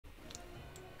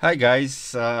Hi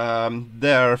guys, there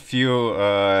are a few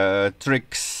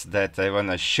tricks that I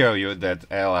wanna show you that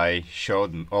Ally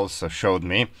also showed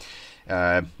me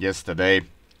yesterday.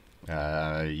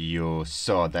 You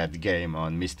saw that game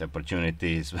on Missed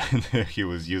Opportunities when he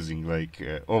was using like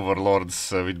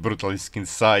overlords with Brutalist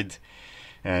inside,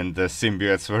 and the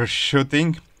symbiotes were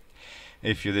shooting.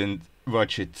 If you didn't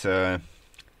watch it,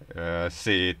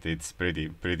 see it. It's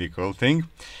pretty cool thing.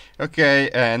 Okay,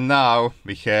 and now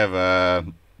we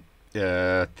have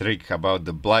trick about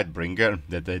the Blightbringer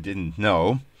that I didn't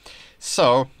know.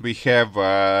 So we have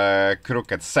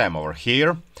Crooked Sam over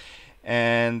here,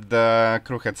 and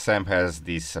Crooked Sam has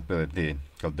this ability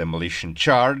called Demolition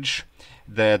Charge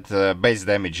that base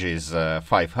damage is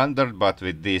 500, but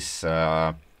with this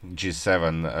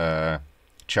G7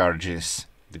 charges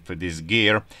for this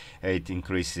gear, it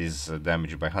increases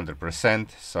damage by 100%,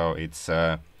 so it's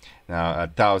now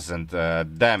 1000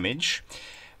 damage.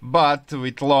 But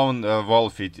with Lone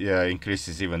Wolf it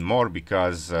increases even more,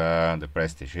 because the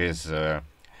prestige is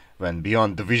when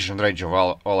beyond the vision range of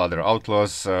all other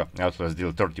outlaws. Outlaws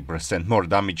deal 30% more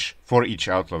damage for each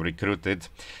outlaw recruited,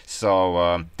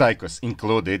 so Tychus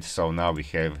included. So now we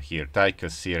have here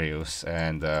Tychus, Sirius,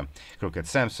 and Crooked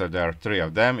Sam, so there are three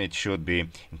of them. It should be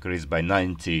increased by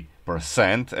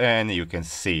 90%, and you can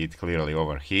see it clearly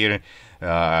over here.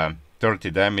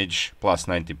 30 damage plus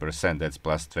 90%, that's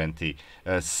plus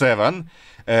 27.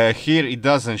 Here it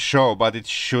doesn't show, but it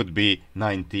should be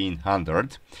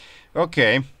 1900.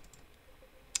 Okay,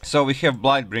 so we have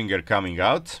Blightbringer coming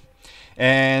out,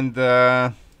 and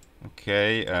okay,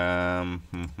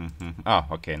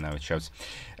 okay, now it shows.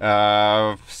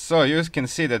 So you can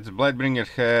see that Blightbringer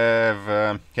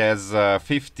has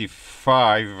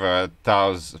 5500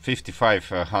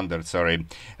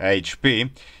 HP,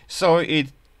 so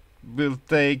it will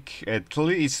take at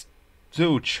least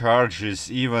 2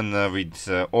 charges, even with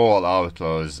all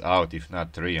outlaws out, if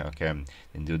not 3. Okay,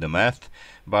 and do the math,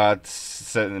 but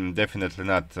definitely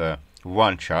not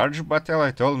 1 charge. But Ally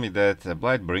told me that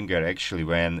Blightbringer actually,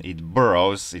 when it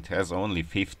burrows, it has only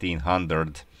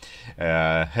 1500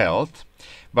 health,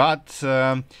 but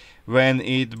when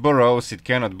it burrows it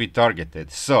cannot be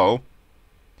targeted. So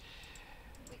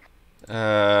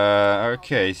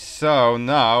okay, so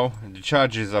now the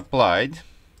charge is applied,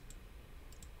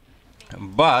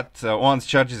 but once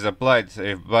charge is applied,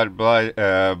 if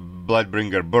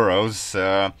Blightbringer burrows,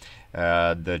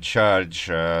 the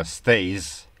charge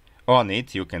stays on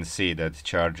it. You can see that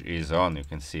charge is on. You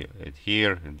can see it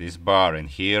here, in this bar, and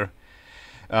here,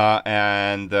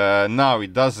 and now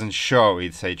it doesn't show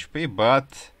its HP,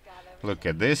 but look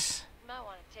at this.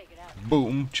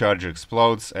 Boom, charge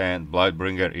explodes and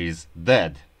Blightbringer is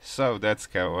dead. So that's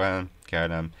one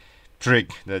kind of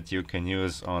trick that you can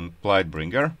use on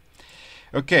Blightbringer.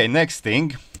 Okay, next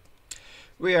thing,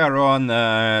 we are on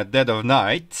Dead of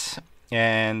Night,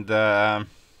 and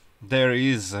there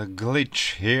is a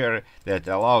glitch here that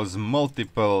allows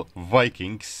multiple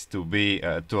Vikings to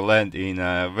land in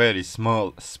a very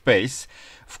small space.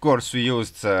 Of course, we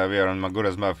are on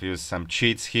Magura's map, we used some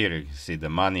cheats here. You can see the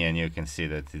money, and you can see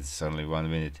that it's only 1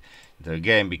 minute the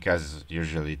game, because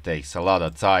usually it takes a lot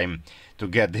of time to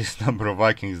get this number of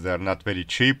Vikings. They're not very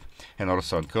cheap, and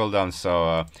also on cooldown,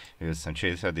 so we use some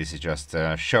cheats. So this is just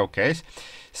a showcase.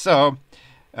 So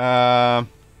look at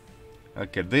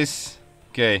this.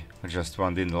 Okay, just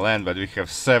one didn't land, but we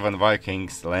have 7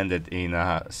 Vikings landed in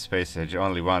a space edge,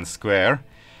 only 1 square.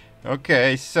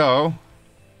 Okay, so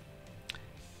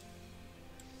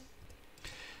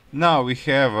now we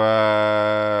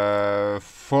have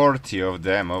 40 of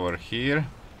them over here,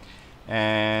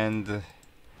 and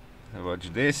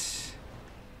watch this.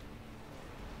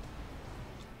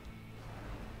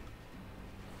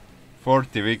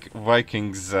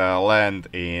 Vikings land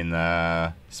in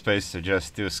space to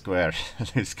just 2 squares.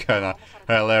 It's kinda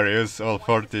hilarious. All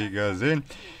 40 goes in.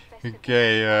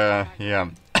 Okay,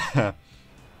 yeah.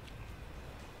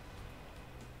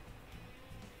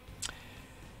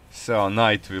 So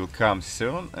night will come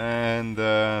soon, and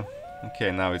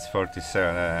okay, now it's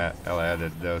 47. I'll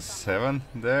added those 7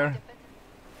 there.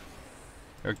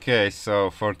 Okay, so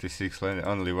 46 landed,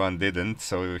 only 1 didn't,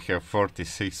 so we have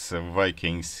 46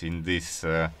 Vikings in this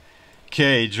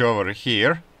cage over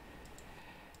here,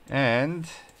 and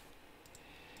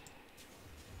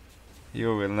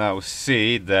you will now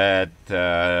see that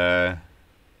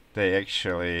they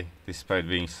actually, despite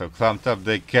being so clumped up,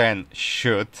 they can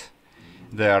shoot.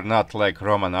 They are not like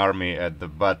Roman army at the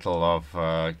Battle of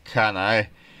Cannae,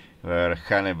 where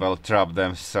Hannibal trapped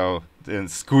them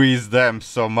and squeezed them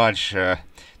so much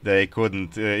they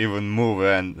couldn't even move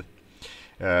and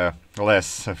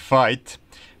less fight.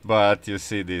 but you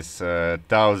see this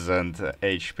 1000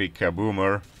 HP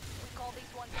kaboomer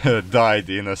died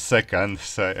in a second,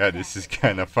 so yeah, this is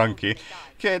kind of funky.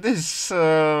 Okay, this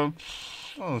don't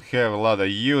have a lot of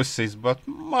uses, but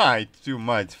you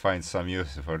might find some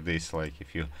use for this, like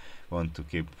if you want to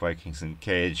keep Vikings in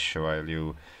cage while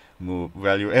you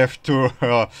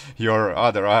F2 your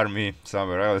other army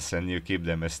somewhere else and you keep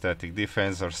them a static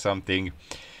defense or something.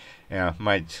 Yeah,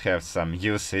 might have some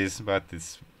uses, but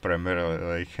it's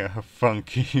primarily like a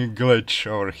funky glitch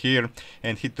over here.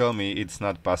 And he told me it's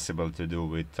not possible to do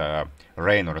with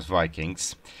Raynor's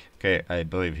Vikings. Okay, I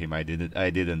believe him. I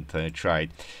didn't try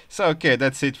it. So okay,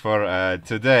 that's it for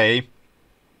today.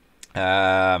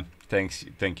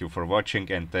 Thank you for watching,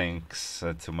 and thanks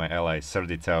to my ally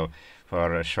Serdito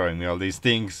for showing me all these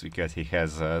things, because he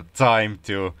has time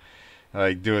to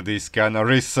do this kind of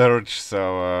research,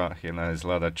 so he knows a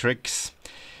lot of tricks.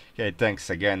 Okay, thanks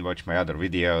again. Watch my other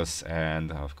videos,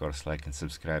 and of course like and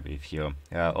subscribe if you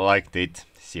liked it.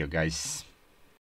 See you guys.